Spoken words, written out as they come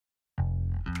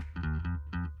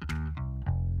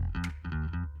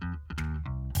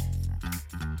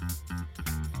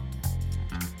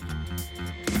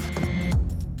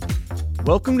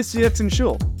Welcome to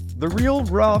CX&Chill, the real,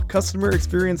 raw customer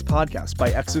experience podcast by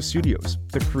Exo Studios,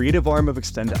 the creative arm of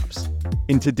Extend Apps.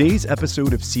 In today's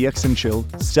episode of CX&Chill,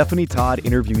 Stephanie Todd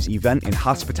interviews event and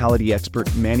hospitality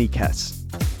expert Manny Kess.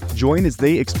 Join as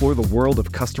they explore the world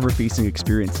of customer-facing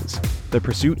experiences, the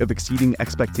pursuit of exceeding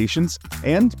expectations,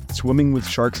 and swimming with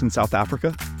sharks in South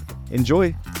Africa.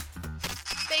 Enjoy.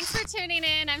 Thanks for tuning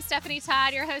in. I'm Stephanie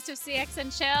Todd, your host of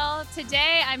CX&Chill.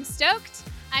 Today, I'm stoked.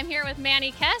 I'm here with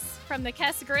Manny Kess from the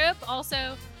Kess Group,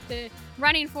 also the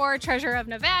running for Treasurer of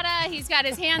Nevada. He's got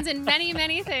his hands in many,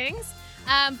 many things,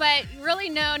 but really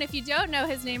known, if you don't know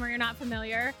his name or you're not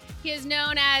familiar, he is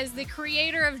known as the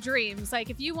creator of dreams. Like,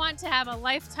 if you want to have a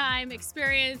lifetime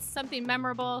experience, something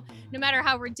memorable, no matter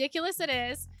how ridiculous it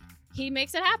is, he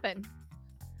makes it happen.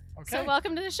 Okay. So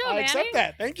welcome to the show, Manny. I accept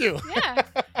that. Thank you. Yeah.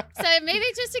 So maybe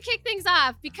just to kick things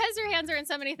off, because your hands are in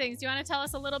so many things, do you want to tell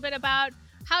us a little bit about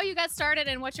how you got started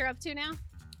and what you're up to now?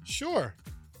 Sure.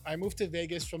 I moved to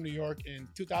Vegas from New York in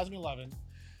 2011,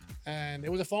 and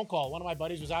it was a phone call. One of my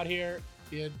buddies was out here.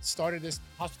 He had started this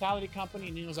hospitality company,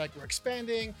 and he was like, we're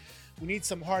expanding. We need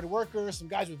some hard workers, some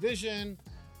guys with vision.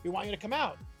 We want you to come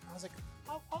out. I was like,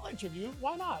 I'll interview.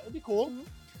 Why not? It'd be cool. Mm-hmm.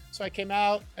 So I came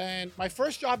out, and my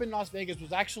first job in Las Vegas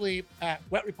was actually at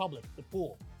Wet Republic, the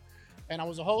pool. And I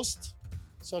was a host,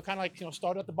 so kind of like,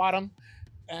 started at the bottom.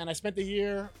 And I spent the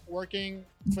year working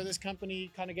for this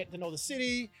company, kind of getting to know the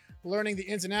city, learning the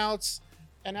ins and outs.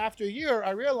 And after a year, I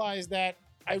realized that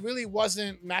I really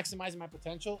wasn't maximizing my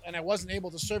potential, and I wasn't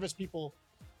able to service people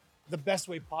the best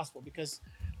way possible because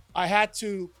I had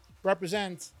to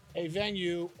represent a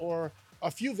venue or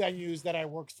a few venues that I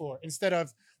worked for instead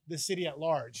of the city at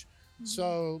large. Mm-hmm.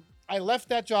 So I left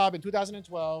that job in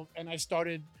 2012, and I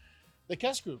started the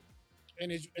Kess Group.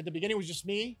 And at the beginning, it was just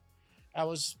me. I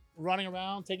was running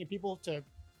around, taking people to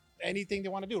anything they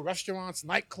want to do, restaurants,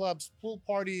 nightclubs, pool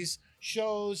parties,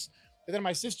 shows. And then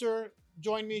my sister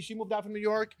joined me. She moved out from New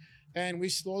York, and we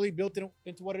slowly built it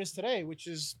into what it is today, which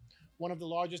is one of the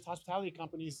largest hospitality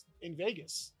companies in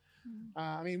Vegas.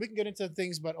 Mm-hmm. We can get into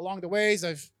things, but along the ways,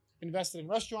 I've invested in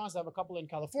restaurants. I have a couple in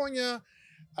California.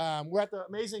 We're at the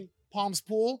amazing Palms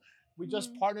Pool. We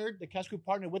just partnered, the Kess Group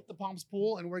partnered with the Palms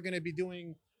Pool, and we're going to be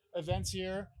doing events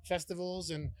here, festivals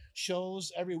and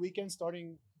shows every weekend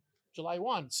starting July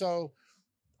 1. So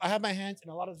I have my hands in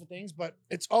a lot of different things, but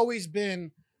it's always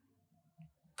been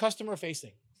customer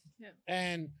facing. Yeah.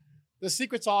 And the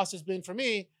secret sauce has been, for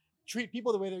me, treat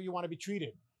people the way that you want to be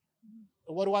treated.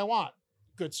 Mm-hmm. What do I want?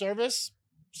 Good service,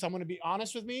 someone to be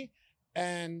honest with me,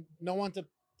 and no one to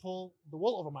pull the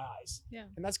wool over my eyes. Yeah.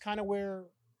 And that's kind of where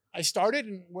I started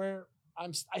and where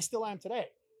I still am today.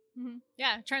 Mm-hmm.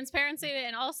 Yeah, transparency.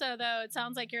 And also, though, it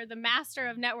sounds like you're the master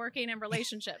of networking and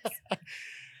relationships.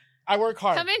 I work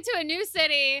hard. Come into a new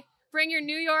city, bring your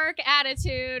New York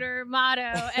attitude or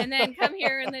motto, and then come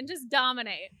here and then just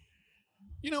dominate.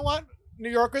 You know what? New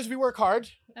Yorkers, we work hard.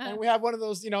 And we have one of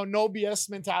those, no BS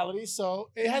mentalities. So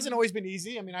it hasn't always been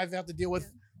easy. I've had to deal with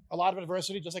a lot of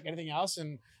adversity, just like anything else,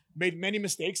 and made many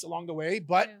mistakes along the way.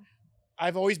 But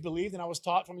I've always believed, and I was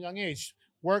taught from a young age,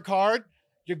 work hard,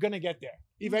 you're going to get there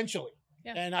eventually.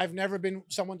 Yeah. And I've never been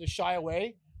someone to shy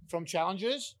away from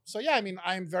challenges. So yeah,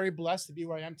 I'm very blessed to be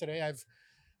where I am today. I've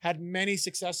had many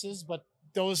successes, but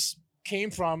those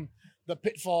came from the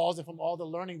pitfalls and from all the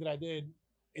learning that I did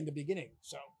in the beginning.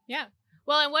 So yeah.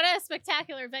 Well, and what a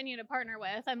spectacular venue to partner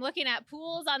with. I'm looking at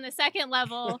pools on the second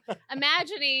level,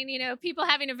 imagining, people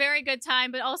having a very good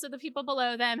time, but also the people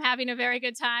below them having a very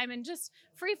good time, and just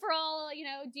free for all,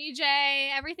 DJ,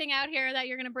 everything out here that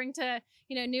you're going to bring to,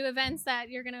 new events that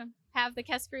you're going to have the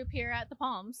Kess Group here at the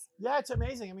Palms. Yeah, it's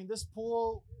amazing. This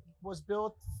pool was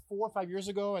built 4 or 5 years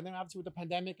ago, and then obviously with the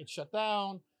pandemic, it shut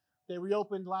down. They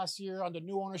reopened last year under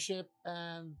new ownership,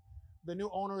 and the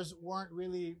new owners weren't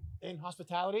really in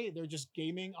hospitality. They're just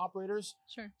gaming operators.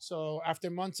 Sure. So after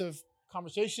months of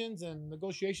conversations and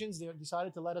negotiations, they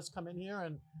decided to let us come in here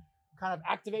and kind of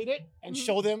activate it and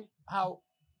show them how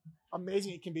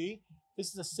amazing it can be.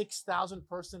 This is a 6,000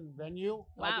 person venue. Wow.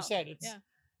 Like you said, it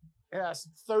has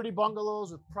 30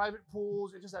 bungalows with private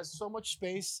pools. It just has so much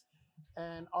space.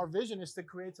 And our vision is to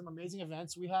create some amazing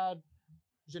events. We had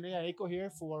Janae Aiko here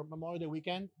for Memorial Day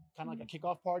weekend, kind of like a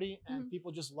kickoff party, and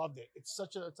people just loved it. It's a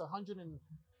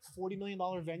 $140 million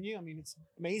venue. It's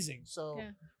amazing. So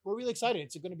we're really excited.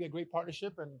 It's going to be a great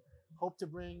partnership, and hope to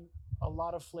bring a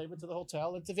lot of flavor to the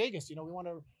hotel and to Vegas. We want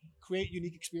to create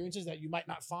unique experiences that you might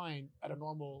not find at a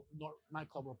normal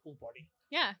nightclub or pool party.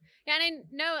 Yeah. And I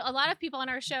know a lot of people on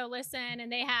our show listen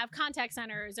and they have contact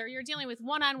centers, or you're dealing with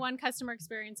one-on-one customer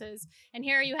experiences. And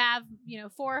here you have,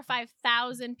 4,000 or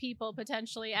 5,000 people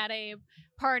potentially at a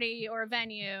party or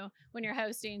venue when you're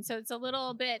hosting. So it's a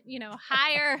little bit,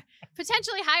 higher,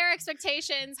 potentially higher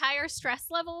expectations, higher stress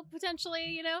level,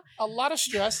 potentially, A lot of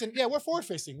stress. And yeah, we're forward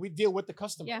facing. We deal with the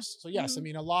customers. Yeah. So yes, I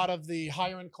mean, a lot of the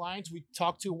higher end clients we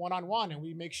talk to one-on-one, and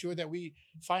we make sure that we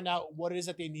find out what it is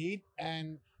that they need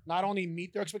and not only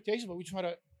meet their expectations, but we try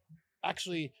to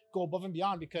actually go above and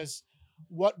beyond, because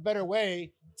what better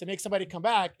way to make somebody come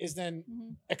back is then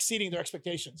exceeding their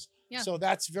expectations. Yeah. So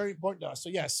that's very important to us. So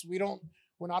yes,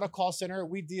 we're not a call center.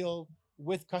 We deal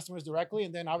with customers directly,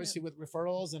 and then obviously with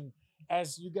referrals. And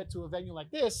as you get to a venue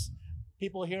like this,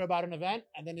 people hear about an event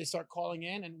and then they start calling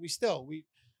in, and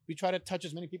we try to touch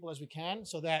as many people as we can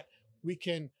so that we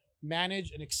can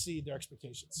manage and exceed their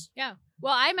expectations. Yeah.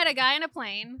 Well, I met a guy on a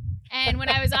plane, and when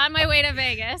I was on my way to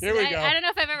Vegas, Here we go. I don't know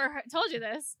if I've ever told you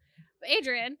this, but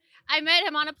Adrian, I met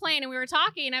him on a plane and we were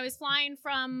talking. I was flying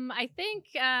from, I think,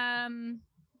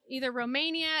 either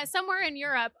Romania, somewhere in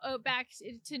Europe, back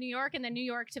to New York, and then New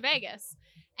York to Vegas.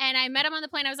 And I met him on the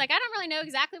plane. I was like, I don't really know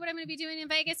exactly what I'm going to be doing in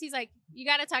Vegas. He's like, you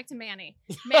got to talk to Manny.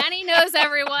 Manny knows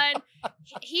everyone.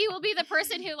 He will be the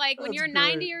person who, like, when That's you're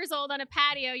great. 90 years old on a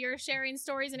patio, you're sharing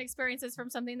stories and experiences from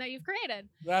something that you've created.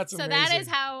 That's so amazing. that is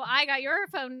how I got your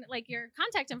phone, like your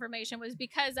contact information, was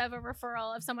because of a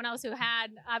referral of someone else who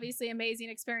had obviously amazing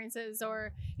experiences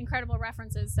or incredible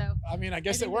references. So I mean, I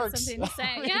guess think it works. that's something to say.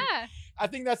 I mean, Yeah. I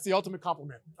think that's the ultimate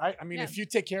compliment, right? I mean, Yeah. if you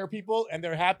take care of people and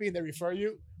they're happy and they refer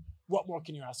you, what more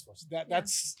can you ask for? So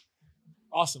that's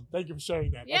awesome. Thank you for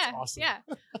sharing that. That's awesome. Yeah.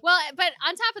 Well, but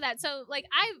on top of that, so like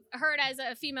I've heard as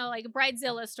a female, like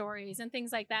bridezilla stories and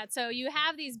things like that. So you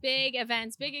have these big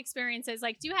events, big experiences.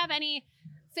 Like, do you have any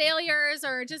failures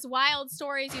or just wild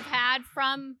stories you've had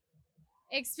from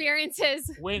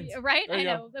experiences? Wind. Right? There I you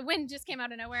know. The wind just came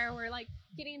out of nowhere. We're like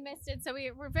getting misted. So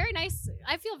we're very nice.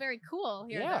 I feel very cool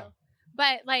here Yeah. though.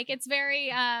 But like it's very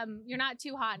you're not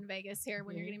too hot in Vegas here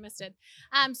when you're getting misted.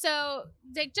 So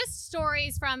like just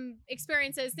stories from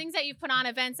experiences, things that you've put on,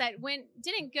 events that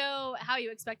didn't go how you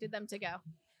expected them to go.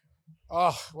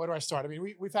 Oh, where do I start? I mean,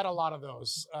 we've had a lot of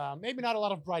those. Maybe not a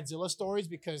lot of bridezilla stories,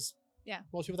 because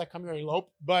most people that come here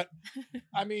elope. But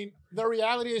I mean, the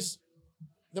reality is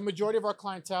the majority of our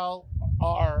clientele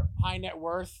are high net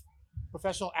worth,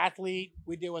 professional athlete.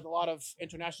 We deal with a lot of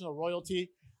international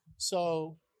royalty.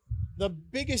 So the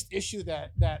biggest issue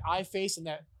that I face and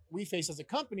that we face as a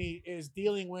company is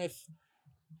dealing with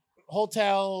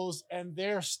hotels and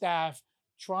their staff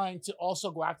trying to also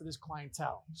go after this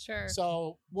clientele. Sure.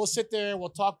 So we'll sit there, we'll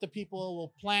talk to people,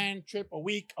 we'll plan trip a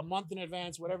week, a month in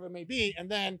advance, whatever it may be.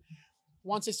 And then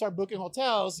once they start booking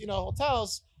hotels,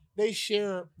 hotels, they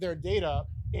share their data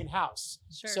in-house.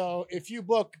 Sure. So if you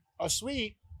book a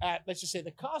suite at, let's just say,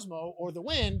 the Cosmo or the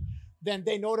Wynn, then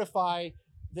they notify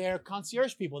their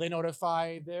concierge people, they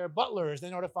notify their butlers, they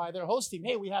notify their host team,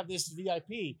 hey, we have this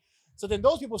VIP. So then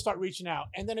those people start reaching out.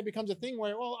 And then it becomes a thing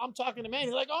where, well, I'm talking to Manny.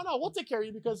 They're like, oh no, we'll take care of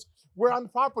you because we're on the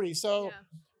property. So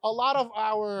a lot of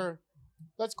our,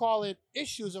 let's call it,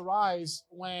 issues arise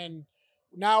when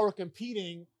now we're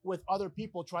competing with other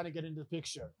people trying to get into the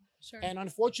picture. Sure. And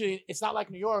unfortunately, it's not like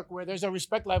New York where there's a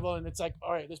respect level and it's like,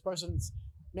 all right, this person's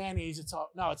Manny's. It's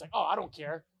like, oh, I don't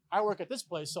care. I work at this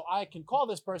place, so I can call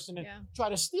this person and try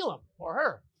to steal him or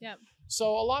her. Yeah. So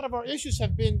a lot of our issues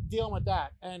have been dealing with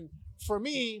that. And for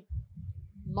me,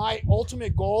 my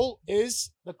ultimate goal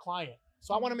is the client.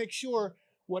 So I want to make sure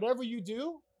whatever you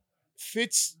do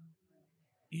fits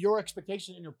your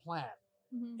expectation in your plan.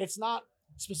 Mm-hmm. It's not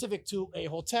specific to a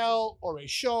hotel or a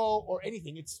show or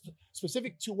anything. It's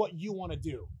specific to what you want to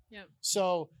do. Yeah.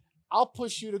 So I'll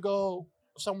push you to go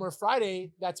somewhere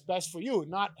Friday that's best for you,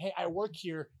 not, hey, I work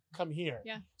here, come here.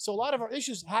 Yeah. So a lot of our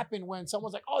issues happen when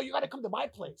someone's like, oh, you got to come to my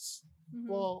place. Mm-hmm.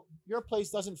 Well, your place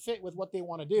doesn't fit with what they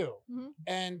want to do. Mm-hmm.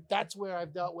 And that's where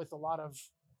I've dealt with a lot of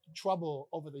trouble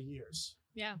over the years.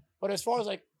 Yeah. But as far as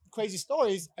like crazy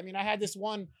stories, I mean, I had this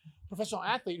one professional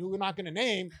athlete who we're not going to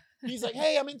name. He's like,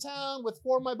 hey, I'm in town with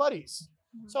 4 of my buddies.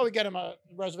 Mm-hmm. So we get him a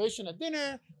reservation at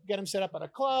dinner, get him set up at a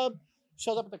club,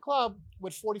 shows up at the club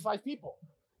with 45 people.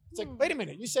 It's like, wait a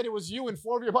minute, you said it was you and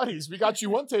 4 of your buddies. We got you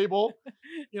one table,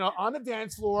 on the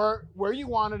dance floor where you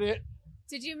wanted it.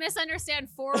 Did you misunderstand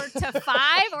 4 to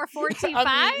 5 or 4 to 5?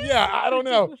 I don't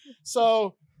know.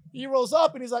 So he rolls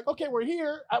up and he's like, okay, we're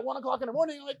here at 1 o'clock in the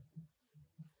morning. I'm like,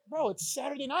 bro, it's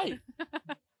Saturday night.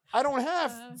 I don't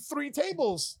have 3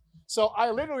 tables. So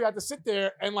I literally had to sit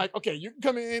there and like, okay, you can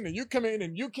come in and you come in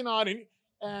and you cannot.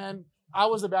 And I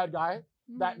was the bad guy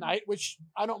that night, which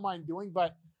I don't mind doing,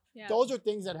 but those are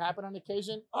things that happen on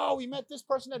occasion. Oh, we met this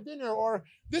person at dinner, or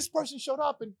this person showed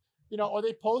up, and or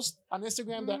they post on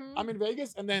Instagram that I'm in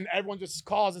Vegas, and then everyone just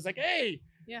calls. It's like, hey,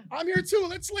 I'm here too.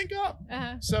 Let's link up.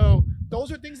 Uh-huh. So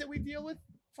those are things that we deal with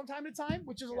from time to time,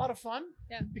 which is a lot of fun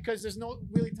because there's no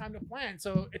really time to plan.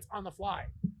 So it's on the fly.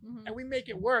 And we make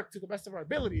it work to the best of our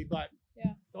ability, but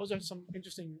those are some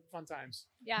interesting fun times.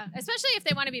 Yeah, especially if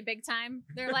they want to be big time.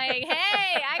 They're like,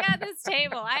 hey, I got this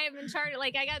table. I am in charge.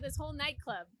 Like, I got this whole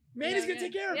nightclub. Manny's going to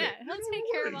take care of it. Yeah, he'll take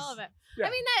care of all of it. Yeah. I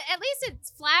mean, that at least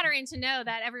it's flattering to know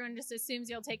that everyone just assumes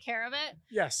you'll take care of it.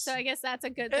 Yes. So I guess that's a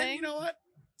good and thing. You know what?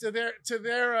 To their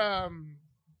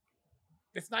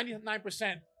it's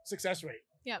 99% success rate.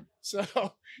 Yeah. So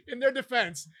in their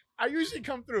defense, I usually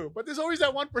come through, but there's always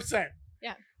that 1%.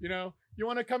 Yeah. You know, you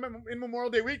want to come in Memorial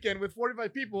Day weekend with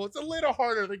 45 people. It's a little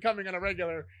harder than coming on a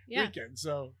regular weekend.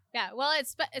 So yeah, well,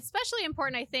 it's especially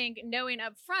important, I think, knowing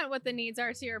up front what the needs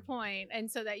are, to your point, and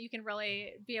so that you can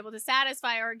really be able to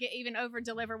satisfy or even over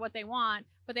deliver what they want.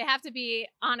 But they have to be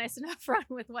honest and upfront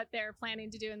with what they're planning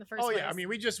to do in the first place. Oh yeah, I mean,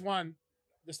 we just won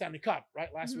the Stanley Cup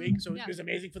last week, so it was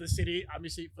amazing for the city,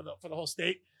 obviously for the whole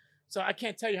state. So I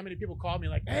can't tell you how many people called me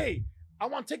like, "Hey, I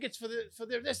want tickets for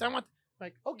this. I want."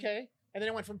 Like, okay. And then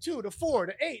it went from 2 to 4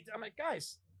 to 8. I'm like,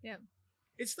 guys,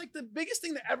 it's like the biggest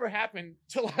thing that ever happened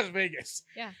to Las Vegas.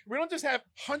 Yeah. We don't just have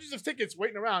hundreds of tickets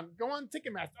waiting around. Go on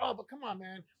Ticketmaster. Oh, but come on,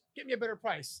 man. Get me a better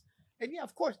price. And yeah,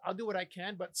 of course, I'll do what I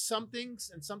can. But some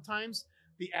things and sometimes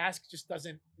the ask just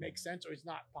doesn't make sense or it's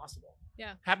not possible.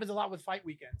 Yeah. Happens a lot with fight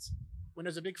weekends. When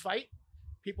there's a big fight,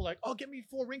 people are like, oh, get me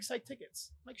 4 ringside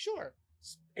tickets. I'm like, sure.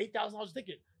 It's $8,000 a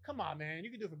ticket. Come on, man.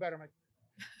 You can do it for better. I'm like,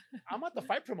 I'm not the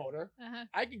fight promoter.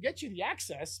 I can get you the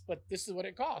access, but this is what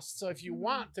it costs. So if you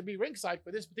want to be ringside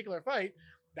for this particular fight,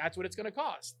 that's what it's going to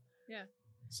cost. Yeah.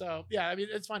 So yeah, I mean,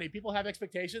 it's funny. People have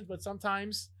expectations, but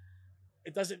sometimes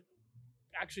it doesn't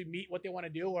actually meet what they want to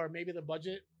do, or maybe the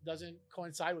budget doesn't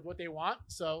coincide with what they want.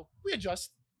 So we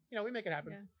adjust. You know, we make it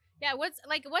happen. Yeah. What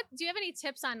do you have any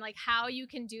tips on like how you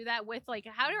can do that with like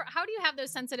how do you have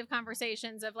those sensitive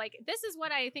conversations of like, this is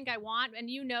what I think I want, and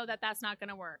you know that that's not going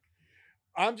to work?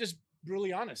 I'm just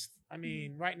brutally honest. I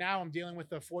mean, right now I'm dealing with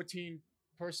a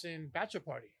 14-person bachelor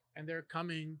party, and they're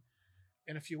coming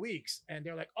in a few weeks, and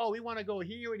they're like, oh, we want to go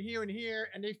here and here and here,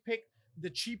 and they've picked the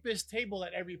cheapest table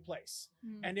at every place,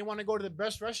 and they want to go to the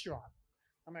best restaurant.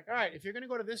 I'm like, all right, if you're going to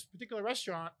go to this particular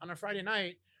restaurant on a Friday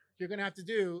night, you're going to have to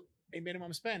do a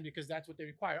minimum spend because that's what they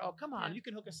require. Oh, come on, you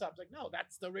can hook us up. It's like, no,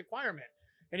 that's the requirement.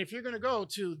 And if you're going to go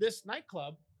to this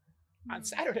nightclub on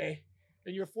Saturday,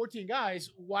 and you're 14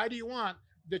 guys, why do you want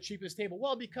the cheapest table?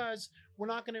 Well, because we're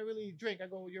not going to really drink. I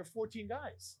go, you're 14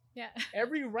 guys. Yeah.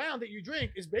 Every round that you drink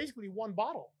is basically 1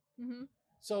 bottle.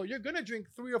 So you're going to drink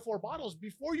 3 or 4 bottles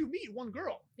before you meet one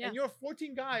girl. Yeah. And you're a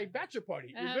 14-guy bachelor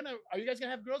party. Are you guys going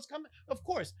to have girls come? Of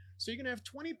course. So you're going to have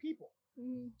 20 people.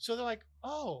 So they're like,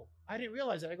 oh, I didn't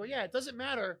realize that. I go, yeah, it doesn't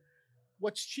matter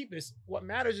what's cheapest. What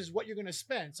matters is what you're going to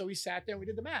spend. So we sat there and we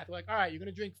did the math. We're like, all right, you're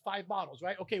going to drink 5 bottles,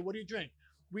 right? Okay, what do you drink?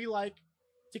 We like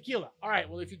tequila. All right,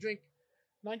 well, if you drink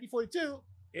 1942,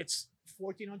 it's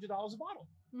 $1,400 a bottle.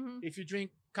 If you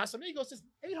drink Casamigos, it's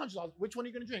 $800. Which one are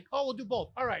you going to drink? Oh, we'll do both.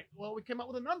 All right, well, we came up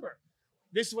with a number.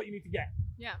 This is what you need to get.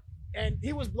 Yeah. And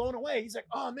he was blown away. He's like,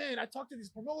 oh, man, I talked to these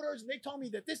promoters, and they told me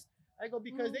that this. I go,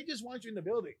 because they just want you in the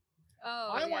building. Oh,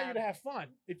 I want you to have fun.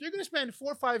 If you're going to spend $4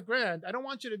 or $5 grand, I don't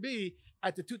want you to be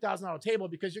at the $2,000 table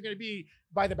because you're going to be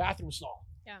by the bathroom stall.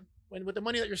 Yeah. When with the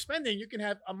money that you're spending, you can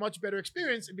have a much better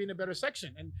experience and be in a better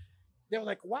section. And they were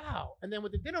like, wow. And then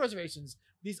with the dinner reservations,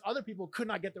 these other people could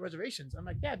not get the reservations. I'm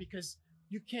like, yeah, because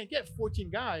you can't get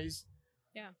 14 guys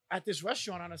at this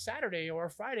restaurant on a Saturday or a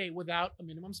Friday without a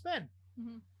minimum spend.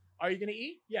 Are you going to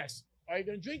eat? Yes. Are you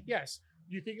going to drink? Yes.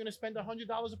 You think you're going to spend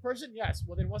 $100 a person? Yes.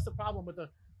 Well, then what's the problem with the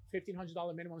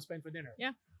 $1,500 minimum spend for dinner?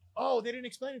 Yeah. Oh, they didn't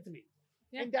explain it to me.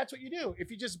 Yeah. And that's what you do.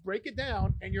 If you just break it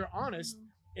down and you're honest,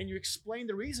 and you explain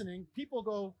the reasoning, people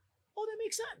go, oh, that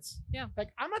makes sense. Yeah.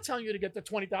 Like, I'm not telling you to get the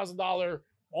 $20,000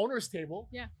 owner's table.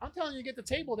 Yeah. I'm telling you to get the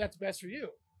table that's best for you.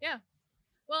 Yeah.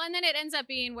 Well, and then it ends up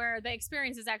being where the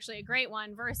experience is actually a great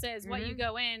one versus what you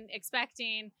go in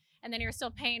expecting, and then you're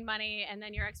still paying money, and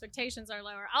then your expectations are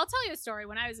lower. I'll tell you a story.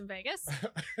 When I was in Vegas,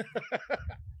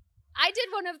 I did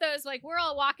one of those, like, we're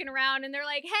all walking around, and they're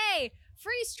like, hey,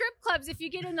 free strip clubs if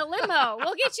you get in the limo.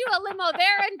 We'll get you a limo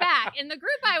there and back. And the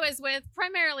group I was with,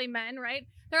 primarily men, right?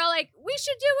 They're all like, we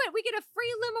should do it. We get a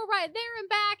free limo ride there and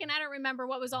back. And I don't remember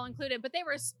what was all included, but they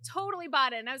were totally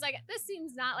bought in. And I was like, this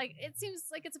seems not like, it seems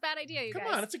like it's a bad idea, you guys.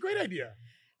 Come on, it's a great idea.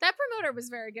 That promoter was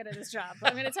very good at his job.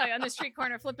 I'm going to tell you, on the street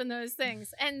corner, flipping those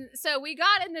things. And so we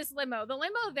got in this limo. The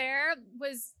limo there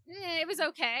was, it was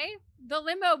okay. The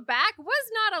limo back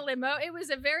was not a limo. It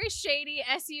was a very shady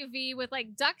SUV with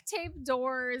like duct tape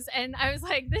doors. And I was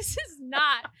like, this is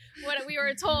not what we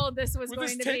were told this was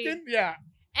going to be. Yeah.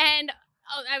 And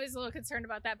Oh, I was a little concerned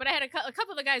about that, but I had a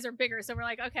couple of the guys are bigger, so we're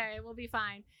like, okay, we'll be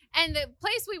fine. And the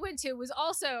place we went to was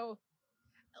also,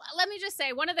 let me just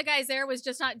say, one of the guys there was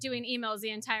just not doing emails the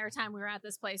entire time we were at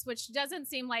this place, which doesn't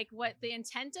seem like what the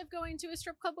intent of going to a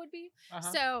strip club would be.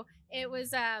 So it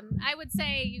was, I would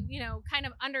say, you know, kind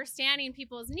of understanding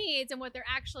people's needs and what they're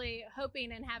actually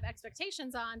hoping and have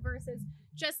expectations on versus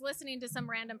just listening to some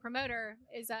random promoter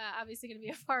is obviously going to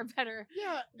be a far better.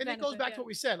 Yeah, and it goes back to what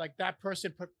we said. Like that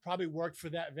person probably worked for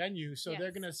that venue, so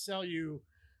they're going to sell you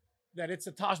that it's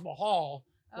a Taj Mahal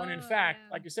when in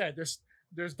fact, like you said,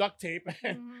 there's duct tape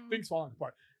and things falling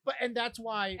apart. And that's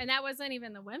why. And that wasn't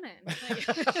even the women.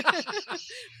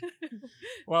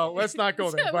 Well, let's not go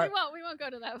there. So but we won't go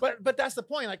to that. But that's the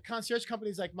point. Like concierge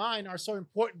companies like mine are so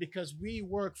important because we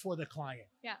work for the client.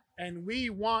 Yeah. And we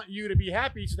want you to be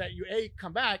happy so that you A,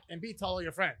 come back, and B, tell all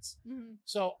your friends.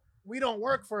 So we don't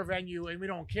work for a venue and we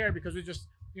don't care because we're just,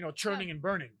 you know, churning and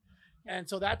burning. And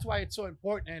so that's why it's so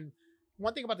important. And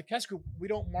one thing about the Kess Group, we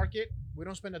don't market, we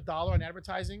don't spend $1 on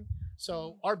advertising.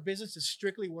 So our business is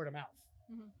strictly word of mouth.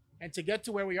 And to get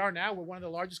to where we are now, we're one of the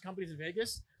largest companies in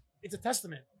Vegas. It's a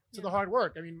testament to the hard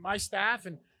work. I mean, my staff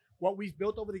and what we've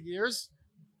built over the years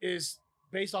is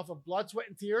based off of blood, sweat,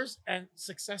 and tears and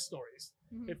success stories.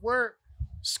 If we're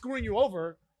screwing you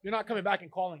over, you're not coming back and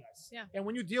calling us. Yeah. And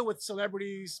when you deal with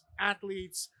celebrities,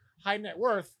 athletes, high net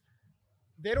worth,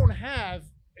 they don't have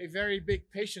a very big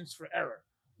patience for error.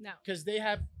 No. Because they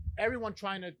have everyone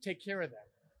trying to take care of them.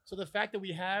 So the fact that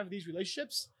we have these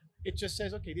relationships, it just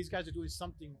says, okay, these guys are doing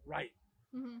something right.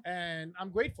 And I'm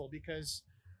grateful because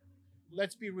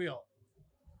let's be real.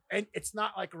 And it's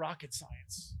not like rocket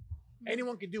science.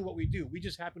 Anyone can do what we do. We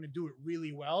just happen to do it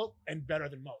really well and better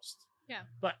than most. Yeah.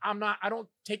 But I don't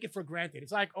take it for granted.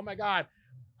 It's like, oh my God,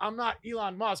 I'm not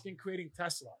Elon Musk in creating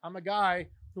Tesla. I'm a guy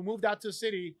who moved out to the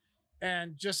city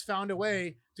and just found a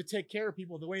way to take care of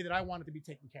people the way that I wanted to be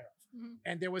taken care of.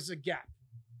 And there was a gap.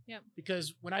 Yeah.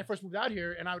 Because when I first moved out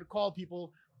here and I would call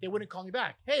people, they wouldn't call me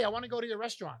back. Hey, I want to go to your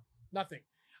restaurant. Nothing.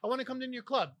 I want to come to your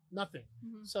club. Nothing.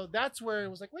 So that's where it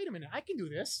was like, wait a minute, I can do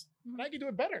this and I can do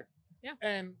it better. Yeah.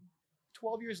 And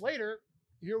 12 years later,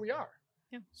 here we are.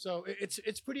 Yeah. So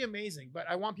it's pretty amazing. But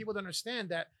I want people to understand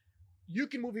that you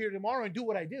can move here tomorrow and do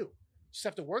what I do. You just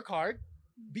have to work hard,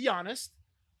 be honest,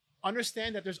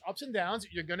 understand that there's ups and downs.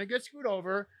 You're going to get screwed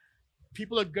over.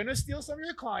 People are going to steal some of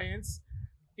your clients,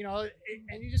 you know,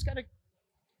 and you just got to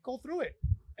go through it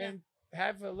and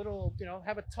have a little, you know,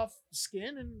 have a tough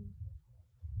skin and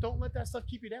don't let that stuff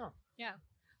keep you down. Yeah.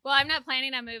 Well, I'm not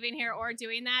planning on moving here or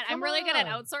doing that. I'm really good at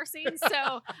outsourcing,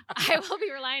 so I will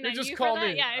be relying on you for that.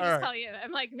 Me. Yeah, I just call you.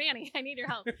 I'm like, Manny, I need your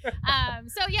help.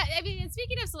 So yeah, I mean,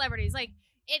 speaking of celebrities, like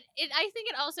I think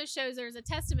it also shows there's a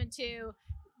testament to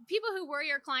people who were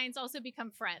your clients also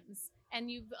become friends,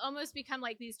 and you've almost become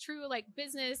like these true like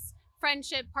business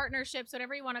friendship, partnerships,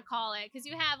 whatever you want to call it. Because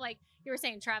you have, like you were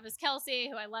saying, Travis Kelce,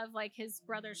 who I love, like his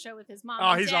brother's show with his mom.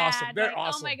 Oh, and he's dad. awesome. They're like,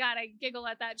 awesome. Oh my God, I giggle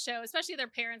at that show, especially their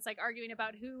parents like arguing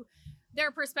about who their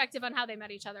perspective on how they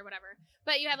met each other, whatever.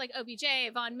 But you have like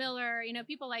OBJ, Von Miller, you know,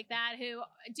 people like that who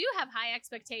do have high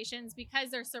expectations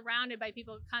because they're surrounded by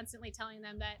people constantly telling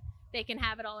them that they can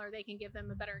have it all or they can give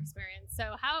them a better experience.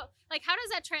 So how does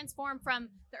that transform from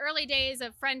the early days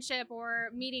of friendship or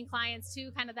meeting clients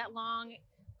to kind of that long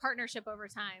partnership over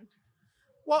time?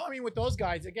 Well, I mean, with those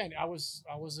guys, again, I was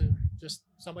just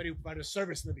somebody who provided a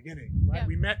service in the beginning, right? Yeah.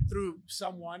 We met through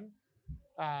someone.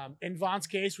 In Von's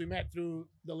case, we met through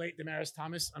the late Damaris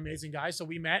Thomas, amazing guy. So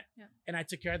we met, and I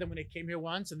took care of them when they came here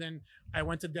once. And then I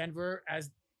went to Denver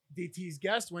as DT's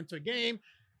guest, went to a game,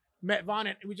 met Von,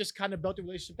 and we just kind of built a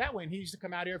relationship that way. And he used to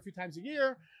come out here a few times a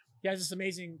year. He has this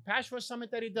amazing pass rush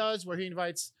summit that he does where he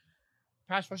invites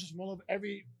pass rushers from all over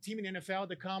every team in the NFL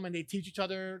to come and they teach each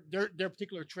other their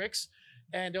particular tricks.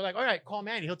 And they're like, all right, call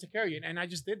Manny, he'll take care of you. And I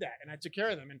just did that, and I took care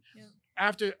of them. And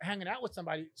after hanging out with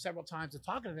somebody several times and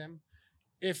talking to them,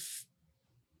 if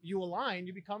you align,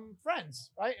 you become friends,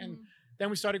 right? And then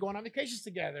we started going on vacations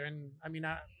together. And I mean,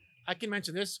 I can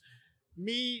mention this.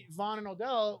 Me, Von, and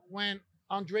Odell went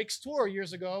on Drake's tour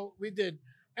years ago. We did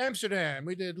Amsterdam,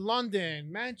 we did London,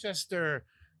 Manchester,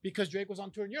 because Drake was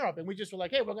on tour in Europe. And we just were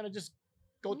like, hey, we're going to just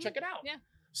go check it out. Yeah.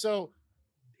 So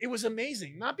it was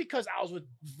amazing. Not because I was with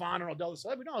Von or Odell, the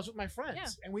celebrity. No, I was with my friends.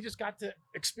 Yeah. And we just got to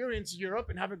experience Europe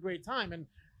and have a great time. And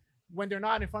when they're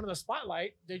not in front of the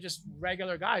spotlight, they're just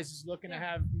regular guys just looking to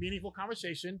have meaningful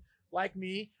conversation. Like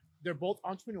me, they're both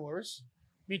entrepreneurs.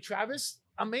 I mean, Travis,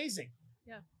 amazing.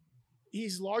 Yeah.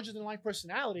 He's larger than life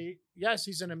personality. Yes,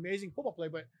 he's an amazing football player,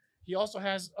 but he also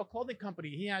has a clothing company.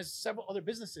 He has several other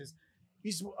businesses.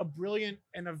 He's a brilliant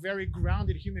and a very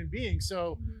grounded human being.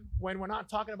 So when we're not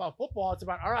talking about football, it's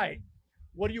about, all right,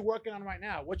 What are you working on right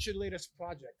now? What's your latest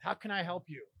project? How can I help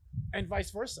you? And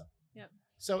vice versa. Yep.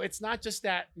 So it's not just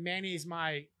that Manny's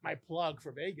my plug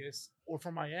for Vegas or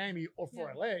for Miami or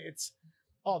for LA. It's,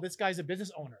 oh, this guy's a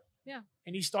business owner. Yeah.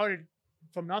 And he started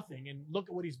from nothing and look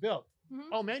at what he's built. Mm-hmm.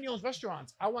 Oh, Manny owns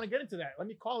restaurants. I want to get into that. Let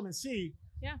me call him and see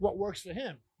what works for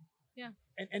him. Yeah.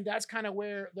 And that's kind of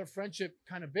where the friendship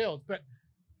kind of builds. But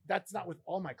that's not with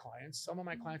all my clients. Some of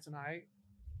my clients and I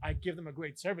give them a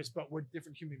great service, but we're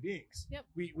different human beings. Yep.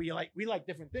 We like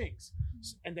different things.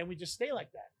 And then we just stay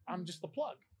like that. I'm just the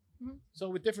plug. Mm-hmm. So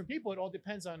with different people, it all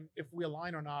depends on if we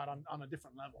align or not on a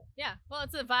different level. Yeah. Well,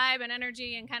 it's the vibe and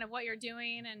energy and kind of what you're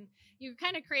doing. And you're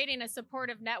kind of creating a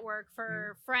supportive network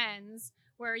for friends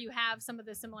where you have some of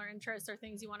the similar interests or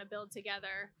things you want to build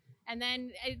together. And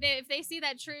then if they see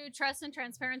that true trust and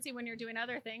transparency when you're doing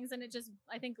other things, and it just,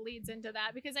 I think, leads into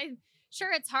that, because I'm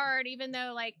sure it's hard, even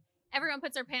though like everyone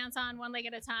puts their pants on one leg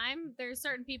at a time. There's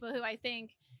certain people who I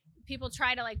think people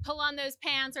try to like pull on those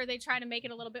pants, or they try to make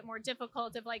it a little bit more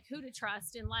difficult of like who to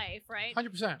trust in life, right?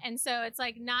 100%. And so it's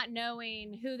like not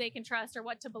knowing who they can trust or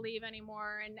what to believe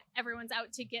anymore, and everyone's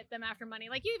out to get them after money.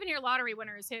 Like you even hear lottery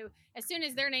winners who, as soon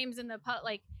as their name's in the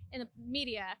in the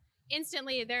media,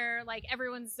 instantly they're like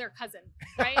everyone's their cousin,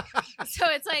 right? So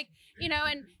it's like, you know,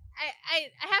 and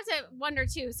I have to wonder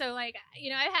too. So like, you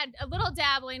know, I had a little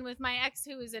dabbling with my ex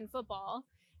who was in football,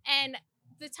 and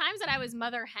the times that I was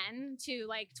mother hen to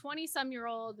like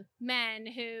 20-some-year-old men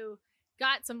who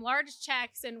got some large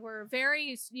checks and were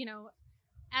very, you know,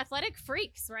 athletic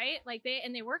freaks, right? Like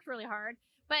they worked really hard,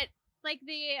 but like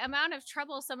the amount of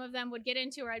trouble some of them would get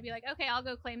into, where I'd be like, okay, I'll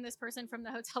go claim this person from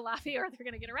the hotel lobby or they're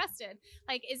going to get arrested.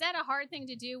 Like, is that a hard thing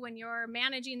to do when you're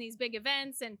managing these big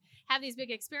events and have these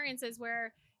big experiences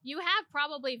where you have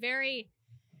probably very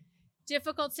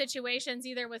difficult situations,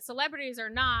 either with celebrities or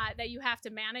not, that you have to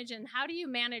manage? And how do you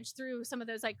manage through some of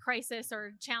those like crisis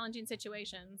or challenging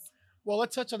situations? Well,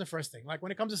 let's touch on the first thing. Like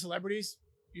when it comes to celebrities,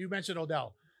 you mentioned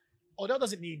Odell. Odell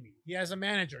doesn't need me. He has a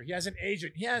manager. He has an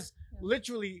agent. He has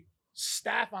literally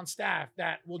staff on staff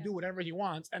that will do whatever he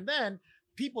wants. And then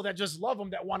people that just love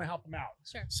him, that want to help him out.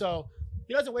 Sure. So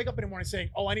he doesn't wake up in the morning saying,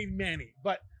 oh, I need Manny.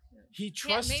 But he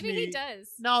trusts me. Maybe he does.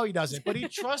 No, he doesn't. But he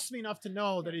trusts me enough to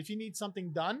know that if he needs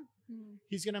something done,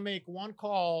 he's going to make one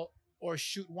call or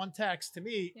shoot one text to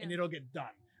me and it'll get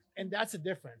done. And that's the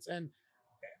difference. And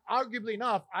arguably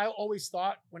enough, I always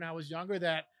thought when I was younger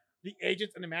that the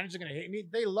agents and the managers are going to hate me.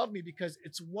 They love me because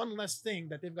it's one less thing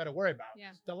that they've got to worry about. Yeah.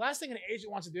 The last thing an agent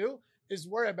wants to do is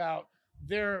worry about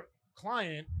their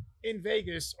client in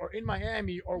Vegas or in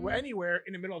Miami or anywhere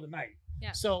in the middle of the night.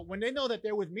 Yeah. So when they know that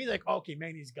they're with me, like, okay,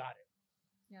 Manny's got it.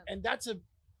 Yeah. And that's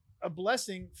a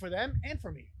blessing for them and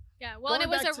for me. Yeah, well, and it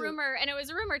was a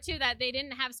rumor too that they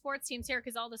didn't have sports teams here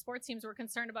because all the sports teams were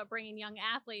concerned about bringing young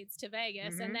athletes to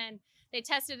Vegas, and then they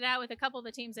tested it out with a couple of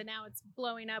the teams, and now it's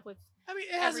blowing up with. I mean,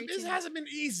 it hasn't been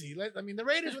easy. I mean, the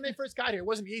Raiders when they first got here, it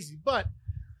wasn't easy, but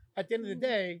at the end of the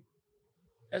day,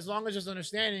 as long as there's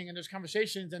understanding and there's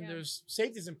conversations and there's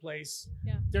safeties in place,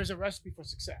 there's a recipe for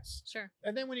success. Sure.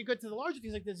 And then when you get to the larger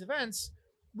things like these events,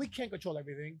 we can't control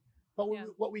everything, but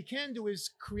what we can do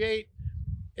is create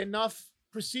enough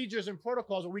procedures and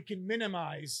protocols where we can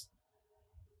minimize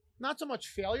not so much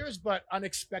failures, but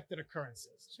unexpected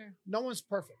occurrences. Sure. No one's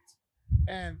perfect.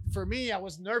 And for me, I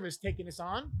was nervous taking this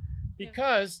on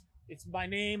because it's my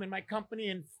name and my company.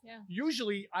 And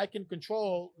usually I can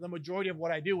control the majority of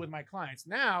what I do with my clients.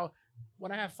 Now,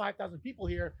 when I have 5,000 people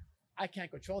here, I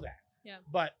can't control that. Yeah.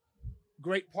 But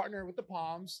great partner with the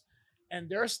Palms and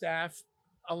their staff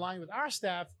aligned with our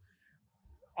staff.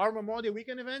 Our Memorial Day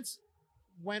weekend events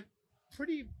went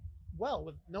pretty well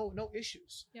with no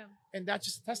issues. Yeah. And that's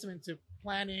just a testament to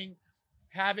planning,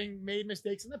 having made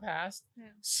mistakes in the past,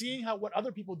 seeing what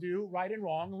other people do, right and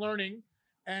wrong, learning,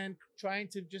 and trying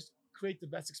to just create the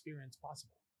best experience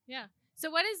possible. Yeah. So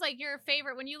what is like your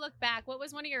favorite, when you look back, what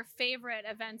was one of your favorite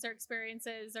events or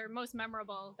experiences or most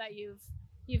memorable that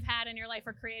you've had in your life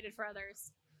or created for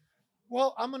others?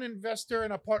 Well, I'm an investor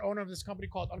and a part owner of this company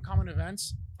called Uncommon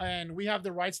Events, and we have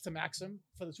the rights to Maxim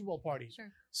for the Super Bowl party. Sure.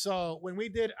 So when we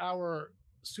did our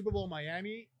Super Bowl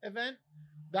Miami event,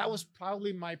 that was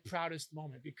probably my proudest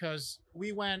moment because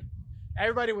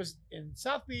everybody was in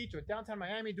South Beach or downtown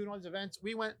Miami doing all these events.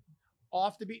 We went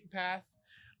off the beaten path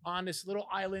on this little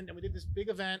island and we did this big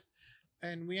event,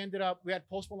 and we had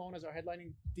Post Malone as our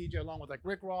headlining DJ along with like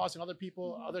Rick Ross and other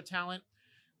people, other talent.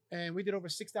 And we did over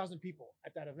 6,000 people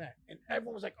at that event. And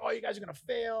everyone was like, oh, you guys are going to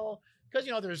fail. Because,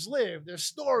 there's Live, there's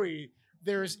Story,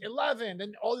 there's 11,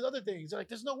 and all these other things. They're like,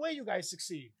 there's no way you guys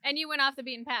succeed. And you went off the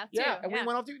beaten path, too. Yeah, and we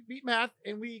went off the beaten path,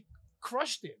 and we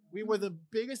crushed it. We were the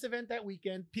biggest event that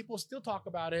weekend. People still talk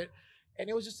about it. And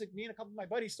it was just like me and a couple of my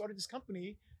buddies started this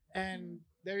company, and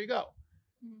there you go.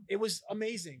 Mhm. It was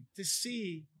amazing to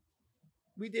see.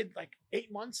 We did like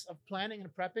 8 months of planning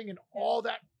and prepping and all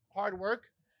that hard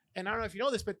work. And I don't know if you know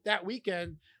this, but that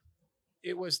weekend,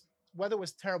 weather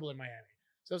was terrible in Miami.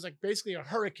 So it was like basically a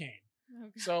hurricane. Oh,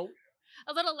 God. So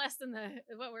A little less than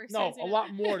what we're no, experiencing a now.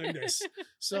 lot more than this.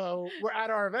 So we're at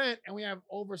our event and we have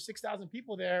over 6,000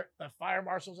 people there. The fire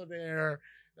marshals are there,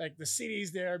 like the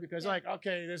city's there because like,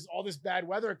 okay, there's all this bad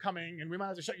weather coming and we might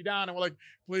have to shut you down. And we're like,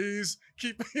 please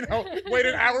keep, wait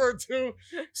an hour or two.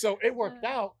 So it worked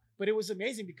out, but it was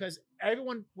amazing because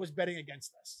everyone was betting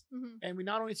against us. Mhm. And we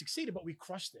not only succeeded, but we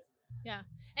crushed it. Yeah.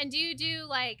 And do you do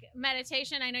like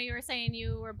meditation? I know you were saying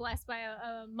you were blessed by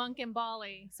a monk in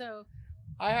Bali. So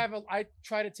I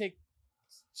try to take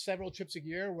several trips a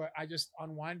year where I just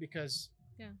unwind because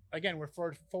again, we're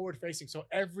forward facing. So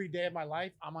every day of my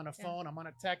life, I'm on a phone, I'm on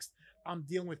a text, I'm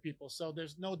dealing with people. So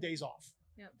there's no days off.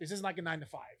 Yeah. This isn't like a 9 to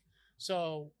 5.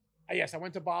 So yes, I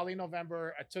went to Bali in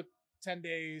November. I took 10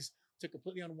 days to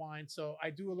completely unwind. So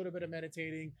I do a little bit of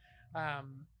meditating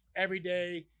every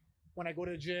day. When I go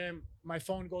to the gym, my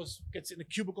phone gets in the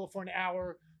cubicle for an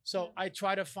hour. So I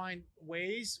try to find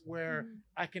ways where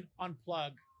I can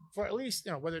unplug for at least,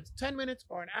 whether it's 10 minutes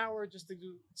or an hour just to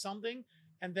do something.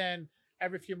 And then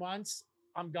every few months,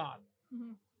 I'm gone.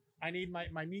 Mhm. I need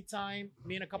my me time,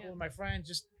 me and a couple of my friends,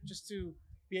 just to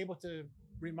be able to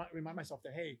remind myself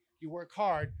that, hey, you work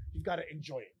hard, you've got to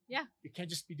enjoy it. Yeah. You can't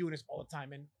just be doing this all the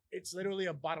time. And it's literally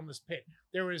a bottomless pit.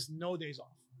 There is no days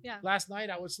off. Yeah. Last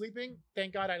night I was sleeping.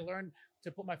 Thank God I learned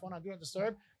to put my phone on Do Not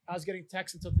Disturb. I was getting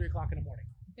texts until 3:00 in the morning.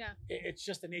 Yeah. It's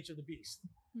just the nature of the beast.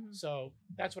 Mhm. So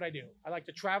that's what I do. I like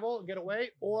to travel and get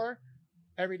away, or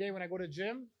every day when I go to the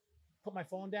gym, put my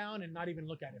phone down and not even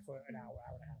look at it for an hour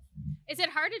and a half. Is it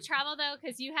hard to travel though?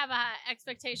 Because you have a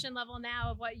expectation level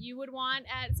now of what you would want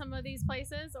at some of these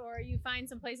places, or you find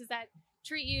some places that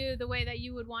treat you the way that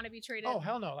you would want to be treated? Oh,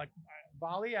 hell no. Like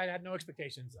Bali, I had no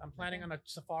expectations. I'm planning on a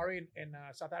safari in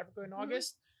South Africa in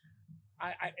August.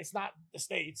 It's not the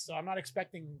States, so I'm not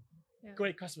expecting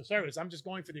great customer service. I'm just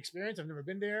going for the experience. I've never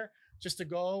been there, just to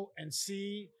go and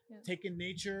see, take in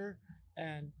nature,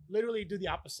 and literally do the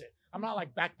opposite. I'm not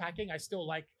like backpacking. I still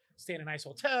like stay in a nice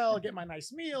hotel, get my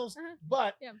nice meals,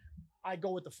 but I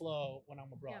go with the flow when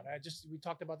I'm abroad. We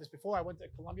talked about this before. I went to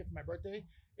Colombia for my birthday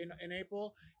in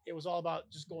April. It was all about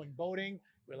just going boating,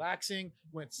 relaxing,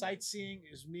 went sightseeing.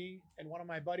 It was me and one of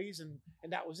my buddies, and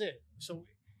that was it. So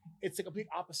it's the complete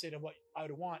opposite of what I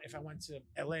would want if I went to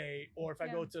LA or if I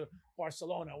go to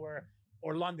Barcelona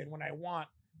or London when I want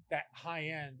that high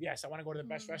end. Yes, I want to go to the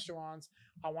best restaurants.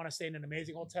 I want to stay in an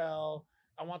amazing hotel.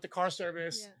 I want the car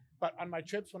service. But on my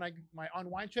trips, my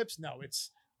unwind trips, no,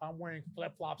 I'm wearing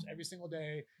flip-flops every single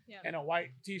day and a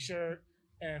white t-shirt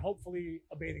and hopefully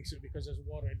a bathing suit because there's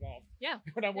water involved. Yeah.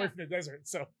 When I'm away from the desert.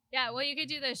 So well, you could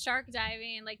do the shark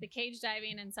diving, like the cage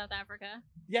diving in South Africa.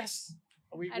 Yes.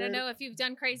 I don't know if you've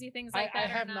done crazy things like that. I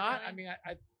have or not. Really. I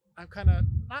mean, I'm kind of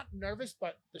not nervous,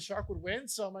 but the shark would win.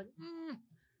 So I'm like,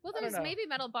 well, there's maybe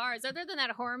metal bars. Other than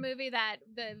that horror movie that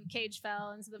the cage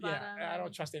fell into the bottom. Yeah, I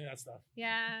don't trust any of that stuff.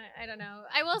 Yeah, I don't know.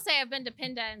 I will say I've been to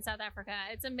Pinda in South Africa.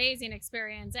 It's an amazing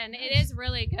experience, and it is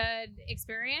really good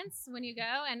experience when you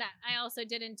go. And I also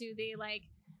didn't do the like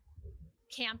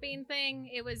camping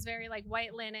thing. It was very like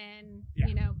white linen,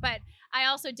 but I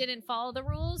also didn't follow the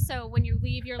rules. So when you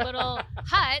leave your little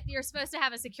hut, you're supposed to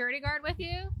have a security guard with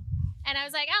you. And I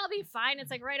was like, I'll be fine. It's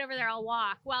like right over there. I'll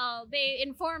walk. Well, they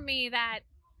informed me that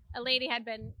a lady had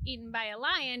been eaten by a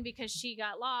lion because she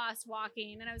got lost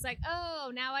walking. And I was like,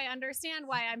 oh, now I understand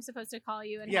why I'm supposed to call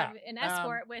you and have an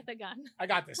escort with a gun. I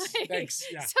got this. Thanks.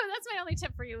 Yeah. So that's my only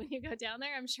tip for you when you go down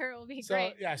there. I'm sure it will be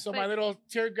great. Yeah. So my little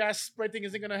tear gas spray thing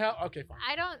isn't going to help? Okay, fine.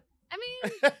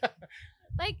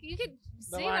 Like you could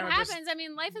see what happens. I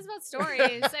mean, life is about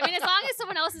stories. I mean, as long as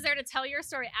someone else is there to tell your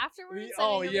story afterwards.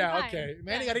 Okay.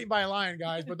 Manny got eaten by a lion,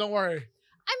 guys, but don't worry.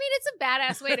 I mean, it's a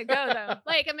badass way to go, though.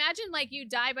 Like, imagine, like, you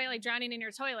die by, like, drowning in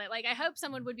your toilet. Like, I hope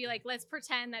someone would be like, let's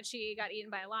pretend that she got eaten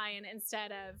by a lion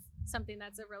instead of something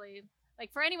that's a really,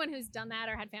 like, for anyone who's done that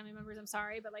or had family members, I'm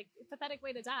sorry, but, like, pathetic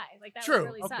way to die. Like, that would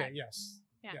really suck. Okay, yes.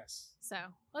 Yeah. Yes. So,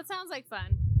 well, it sounds like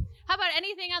fun. How about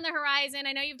anything on the horizon?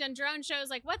 I know you've done drone shows.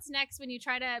 Like, what's next when you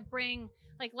try to bring,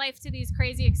 like, life to these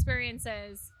crazy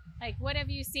experiences? Like, what have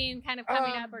you seen kind of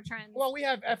coming up or trends? Well, we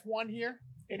have F1 here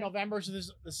in November, so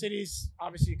the city's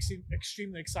obviously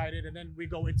extremely excited, and then we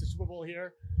go into Super Bowl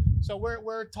here. So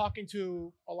we're talking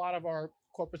to a lot of our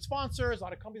corporate sponsors, a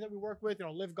lot of companies that we work with.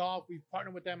 Live Golf, we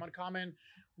partner with them on Common.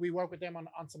 We work with them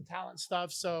on some talent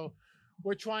stuff. So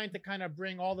we're trying to kind of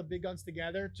bring all the big guns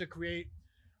together to create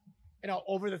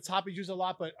over the top is used a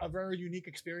lot, but a very unique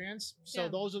experience. So Yeah.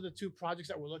 those are the two projects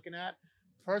that we're looking at.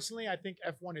 Personally, I think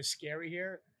F1 is scary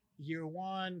here. Year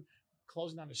one,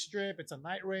 closing on the strip, it's a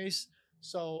night race.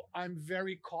 So I'm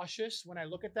very cautious when I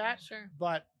look at that. Sure.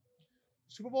 But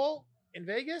Super Bowl in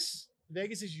Vegas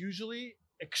is usually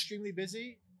extremely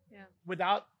busy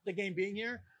without the game being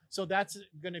here. So that's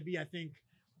going to be, I think,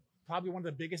 probably one of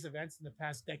the biggest events in the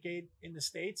past decade in the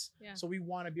States. Yeah. So we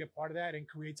want to be a part of that and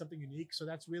create something unique. So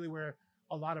that's really where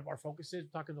a lot of our focus is.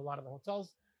 We're talking to a lot of the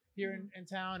hotels here in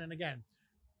town. And again,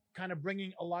 kind of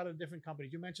bringing a lot of different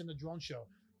companies. You mentioned the drone show.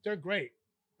 They're great,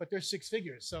 but they're 6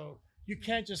 figures. So you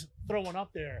can't just throw one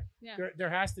up there. Yeah. There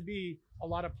has to be a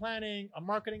lot of planning, a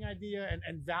marketing idea,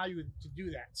 and value to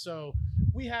do that. So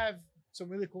we have some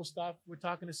really cool stuff. We're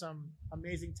talking to some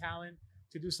amazing talent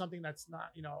to do something that's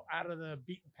not, out of the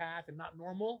beaten path and not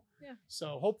normal. Yeah.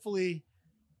 So hopefully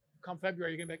come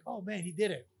February, you're gonna be like, oh man, he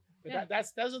did it. But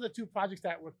those are the 2 projects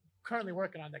that we're currently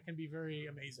working on that can be very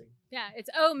amazing. Yeah, it's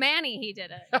Manny, he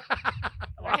did it.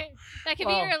 Right? That could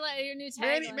be your new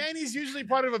tagline. Manny's usually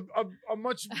part of a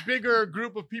much bigger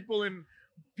group of people and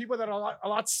people that are a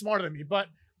lot smarter than me. But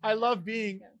I love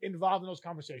being involved in those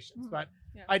conversations. Mm-hmm. But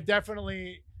Yeah.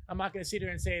 I'm not going to sit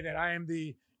here and say that I am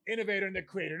the innovator and the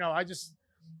creator. No,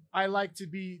 I like to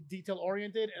be detail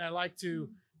oriented and I like to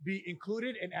be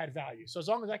included and add value. So as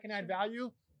long as I can add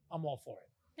value, I'm all for it.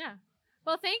 Yeah.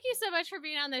 Well, thank you so much for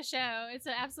being on the show. It's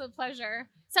an absolute pleasure.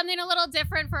 Something a little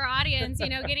different for our audience,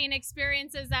 getting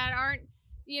experiences that aren't,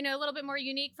 a little bit more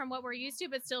unique from what we're used to,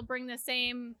 but still bring the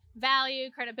same value,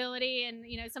 credibility, and,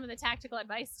 some of the tactical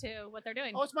advice to what they're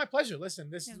doing. Oh, it's my pleasure. Listen,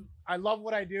 I love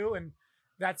what I do. And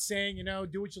that saying,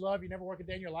 do what you love, you never work a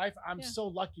day in your life. I'm so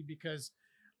lucky because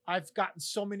I've gotten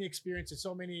so many experiences,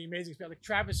 so many amazing experiences. Like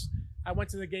Travis, I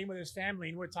went to the game with his family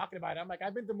and we're talking about it. I'm like,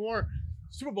 I've been to more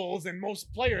Super Bowls than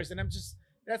most players. And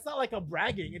that's not like a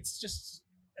bragging. It's just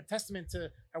a testament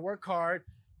to I work hard,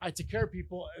 I take care of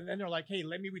people. And then they're like, hey,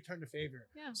 let me return the favor.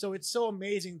 Yeah. So it's so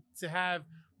amazing to have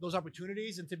those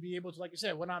opportunities and to be able to, like you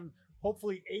said, when I'm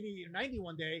hopefully 80 or 90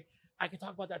 one day, I can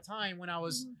talk about that time when I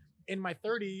was in my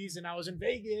 30s and I was in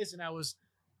Vegas and I was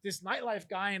this nightlife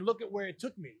guy and look at where it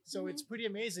took me. So it's pretty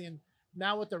amazing. And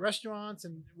now with the restaurants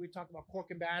and we talk about cork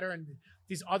and batter and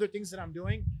these other things that I'm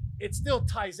doing, it still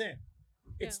ties in.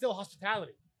 It's still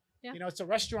hospitality. Yeah. It's a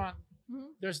restaurant.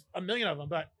 There's a million of them,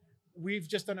 but we've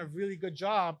just done a really good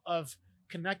job of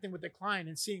connecting with the client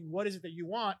and seeing what is it that you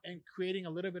want and creating a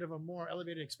little bit of a more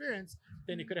elevated experience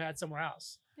than you could have had somewhere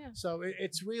else. Yeah. So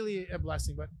it's really a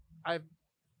blessing, but I'm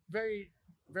very,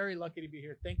 very lucky to be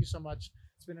here. Thank you so much.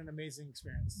 It's been an amazing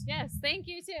experience. Yes, thank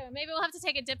you too. Maybe we'll have to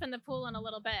take a dip in the pool in a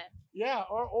little bit. Yeah,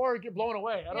 or get blown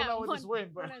away. I don't know with this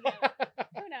wind, but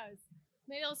who knows?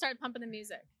 Maybe we'll start pumping the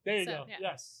music. There you go. Yeah.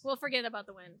 Yes. We'll forget about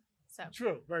the wind. So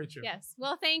true. Very true. Yes.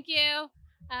 Well, thank you.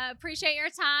 Appreciate your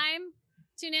time.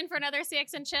 Tune in for another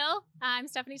CX&Chill. I'm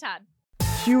Stephanie Todd.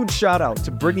 Huge shout out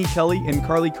to Brittany Kelly and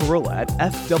Carly Carolla at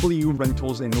FW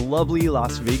Rentals in lovely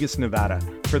Las Vegas, Nevada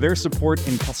for their support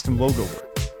in custom logo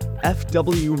work.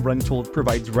 FW Rental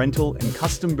provides rental and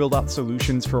custom build-out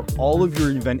solutions for all of your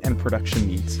event and production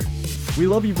needs. We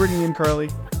love you, Brittany and Carly.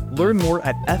 Learn more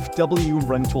at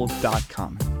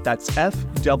fwrental.com. That's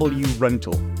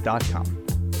fwrental.com.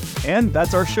 And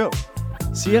that's our show.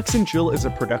 CX&Chill is a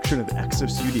production of EXO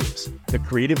Studios, the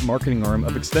creative marketing arm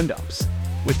of ExtendOps,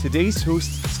 with today's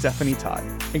host, Stephanie Todd.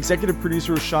 Executive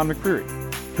producer is Sean McCreary.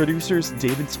 Producers,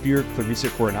 David Spear, Clarissa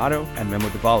Coronado, and Memo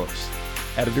Davalos.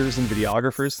 Editors and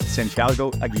videographers,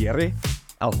 Santiago Aguirre,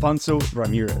 Alfonso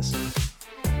Ramirez.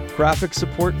 Graphic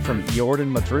support from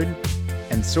Jordan Madrid,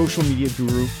 and social media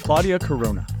guru, Claudia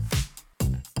Corona.